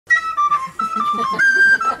Si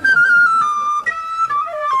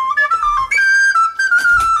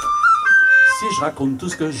je raconte tout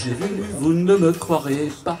ce que j'ai vu, vous ne me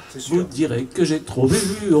croirez pas. Vous direz que j'ai trop bu,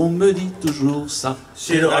 on me dit toujours ça.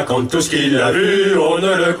 S'il raconte tout ce qu'il a vu, on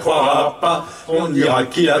ne le croira pas. On dira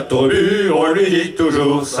qu'il a trop bu, on lui dit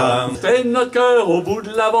toujours ça. Mettez notre cœur au bout de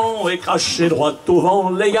l'avant et crachez droit au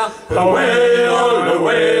vent, les gars. Away, all the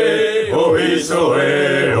way, oh oui,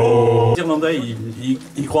 soirée, oh. Les Irlandais,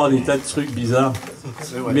 ils croient à des tas de trucs bizarres.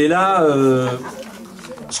 Mais là,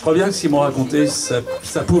 je crois bien que ce qu'ils m'ont raconté, ça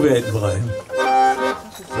pouvait être vrai.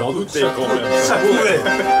 J'en doutais quand même. Ça pouvait.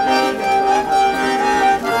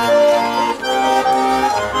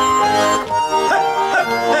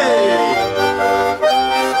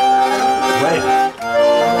 Ouais.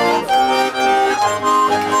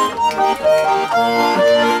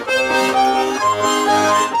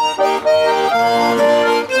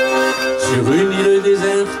 Sur une île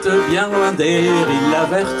déserte, bien loin des îles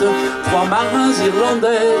vertes, trois marins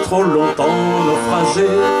irlandais, trop longtemps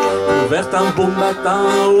naufragés, trouvèrent un beau matin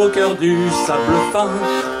au cœur du sable fin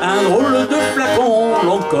un drôle de flacon,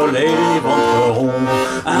 l'on collé ventre rond.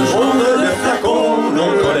 Un drôle de flacon,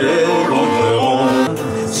 l'on collé ventre rond.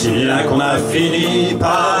 Si bien qu'on a fini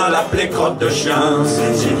par l'appeler crotte de chien,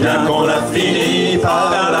 si bien qu'on a fini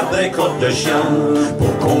par l'appeler crotte de chien.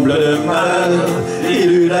 Pour comble de malheur,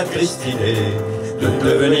 il eut la triste idée de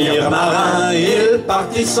devenir marin, il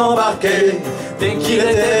partit s'embarquer. Dès qu'il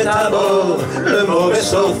était à bord, le mauvais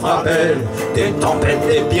sort frappait, des tempêtes,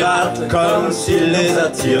 des pirates, comme s'il les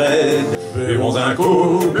attirait. Buvons un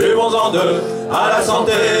coup, buvons-en deux, à la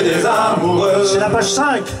santé des amoureux. C'est la page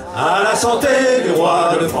 5. À la santé du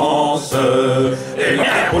roi de France, et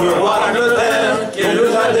pour le roi d'Angleterre, qui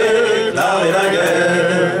nous a déclaré la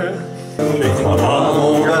guerre. Mais crois-moi,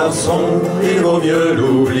 mon garçon, il vaut mieux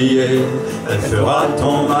l'oublier. Elle fera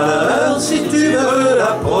ton malheur si tu veux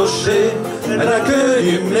l'approcher. Elle n'a que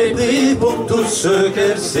du mépris pour tous ceux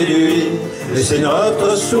qu'elle séduit. Et c'est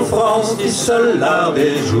notre souffrance qui seule la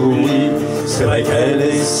réjouit. C'est vrai qu'elle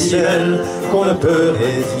est si belle qu'on ne peut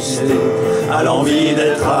résister à l'envie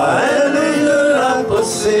d'être à elle et de la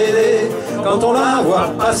posséder. Quand on la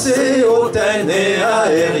voit passer hautaine et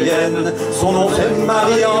aérienne, son nom c'est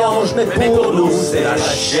Marie-Ange, mais pour nous c'est la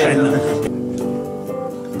chienne.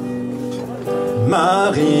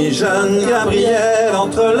 Marie-Jeanne Gabrielle,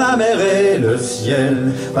 entre la mer et le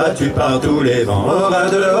ciel, battue par tous les vents, au ras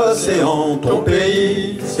de l'océan, ton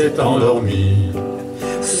pays s'est endormi.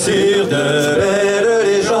 Sur de belles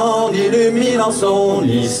légendes illuminant son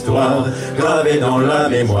histoire, gravée dans la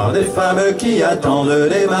mémoire des femmes qui attendent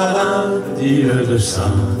les marins d'îles de Saint.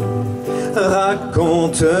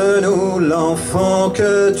 Raconte-nous l'enfant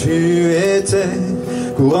que tu étais,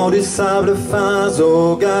 courant du sable fin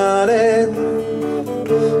aux galets.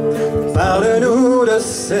 Parle-nous de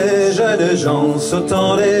ces jeunes gens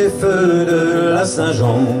sautant les feux de la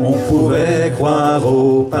Saint-Jean. On pourrait croire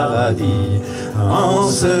au paradis en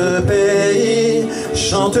ce pays.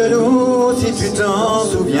 Chante-nous si tu t'en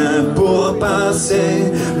souviens pour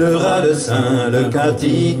passer le ras de Saint, le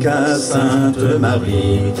cantique à Sainte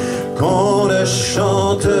Marie, qu'on ne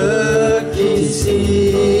chante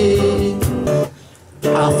qu'ici.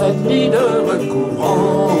 Parfaite de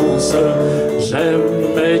recouvrance,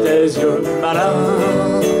 j'aimais tes yeux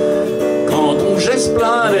malins, quand ton geste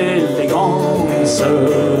plein d'élégance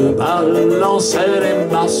balançait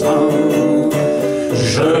les massins.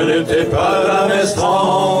 Je n'étais pas la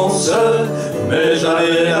maestrance, mais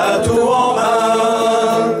j'avais la tour en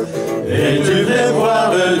main, et tu venais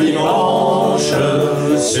voir le dimanche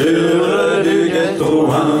sur le Duguay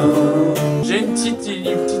Trouin. J'ai une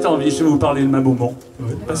petite envie, je vais vous parler de ma maman.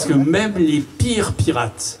 Parce que même les pires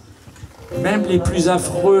pirates, même les plus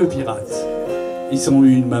affreux pirates, ils ont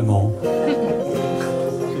eu une maman.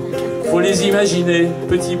 Faut les imaginer,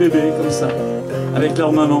 petits bébés comme ça, avec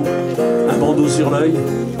leur maman, un bandeau sur l'œil.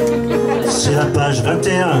 C'est la page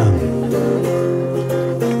 21.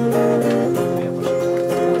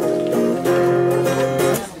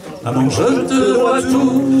 Maman, je te dois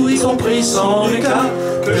tout, y compris sans Lucas,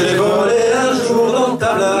 que j'ai volé un jour dans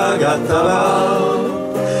ta blague à tabac.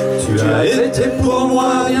 Tu as été pour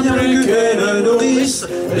moi bien plus qu'une nourrice,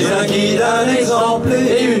 mais un guide, un exemple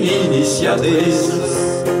et une initiatrice.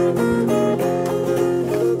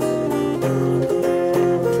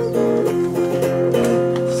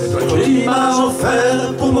 C'est toi qui m'as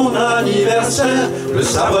offert pour mon anniversaire le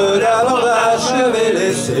sabre d'abordage qu'avait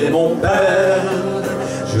laissé mon père.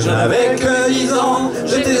 Je n'avais que 10 ans,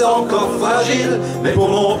 j'étais encore fragile, mais pour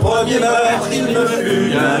mon premier meurtre, il me fut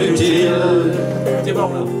bien utile. T'es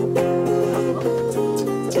mort là.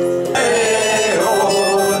 Eh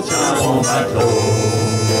oh, tiens, prends ta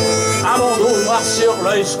noir sur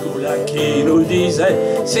l'œil, ce coup-là qui nous disait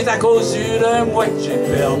c'est à cause de moi que j'ai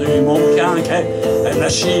perdu mon quinquet. Elle m'a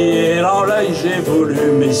chié dans l'œil, j'ai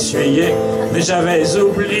voulu m'essuyer, mais j'avais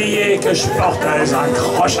oublié que je portais un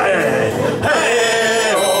crochet.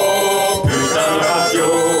 Hey oh, putain de radio.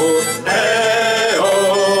 Hey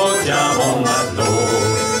oh, tiens mon matelot.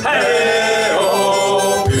 Hey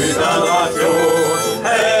oh, putain de radio.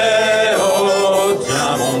 Hey oh,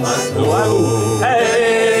 tiens mon matelot.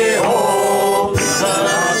 Hey oh, putain de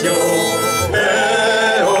radio.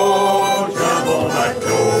 Hey oh, tiens mon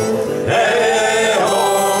matelot. Hey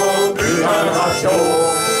oh, putain de radio.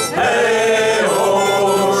 Hey oh,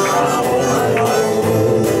 tiens mon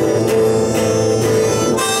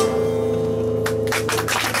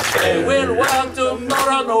They will work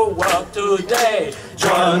tomorrow, no work today.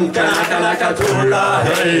 John Kanakanakatula,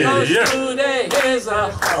 hey, Cause today is a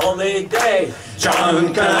holiday.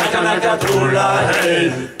 John Kanakanakatula,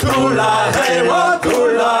 hey, Tula, hey, what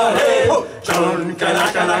Tula, hey, John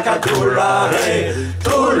Kanakanakatula, hey,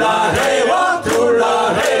 Tula, hey, what Tula,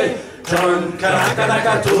 hey, John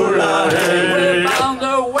Kanakanakatula, We're hey, bound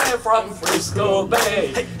away from Frisco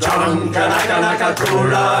Bay. John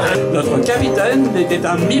Kanakanakatula, hey. Notre capitaine était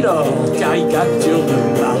un milord, caricature de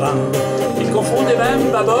marin. Il confondait même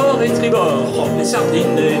bâbord et tribord, les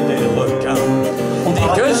sardines et les requins. On dit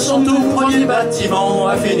que son tout premier bâtiment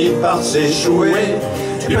a fini par s'échouer.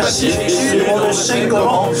 Du Pacifique Sud, on ne sait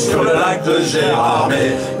comment, sur le lac de Gérard.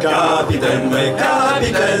 Mais capitaine, mais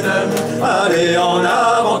capitaine, allez en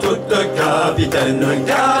avant toute capitaine,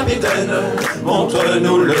 capitaine,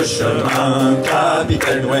 montre-nous le chemin.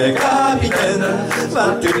 Capitaine, ouais, capitaine,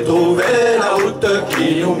 vas-tu trouver la route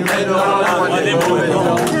qui nous mène dans la moindre des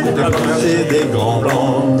mouvements de passer des grands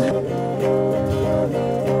blancs.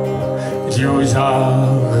 Dios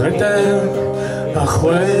arrêtez. A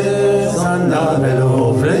juez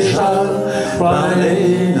andavelo flecha, vale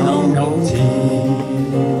non ganti.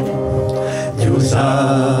 Dios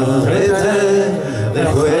arrete, a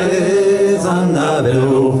juez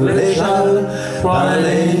andavelo flecha,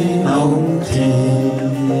 vale non ganti.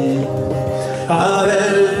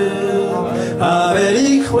 Abel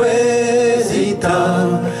y juezita,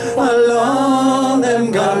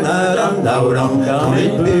 allons ganaran dauran, quand les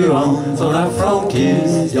puants sont la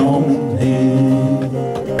franquistion.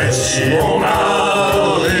 Mais si mon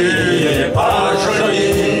mari n'est pas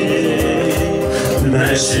joli,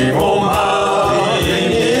 mais si mon mari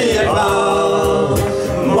n'y est pas,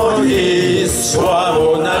 maudit soit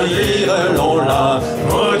vos navires, l'on l'a,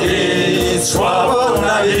 maudit soit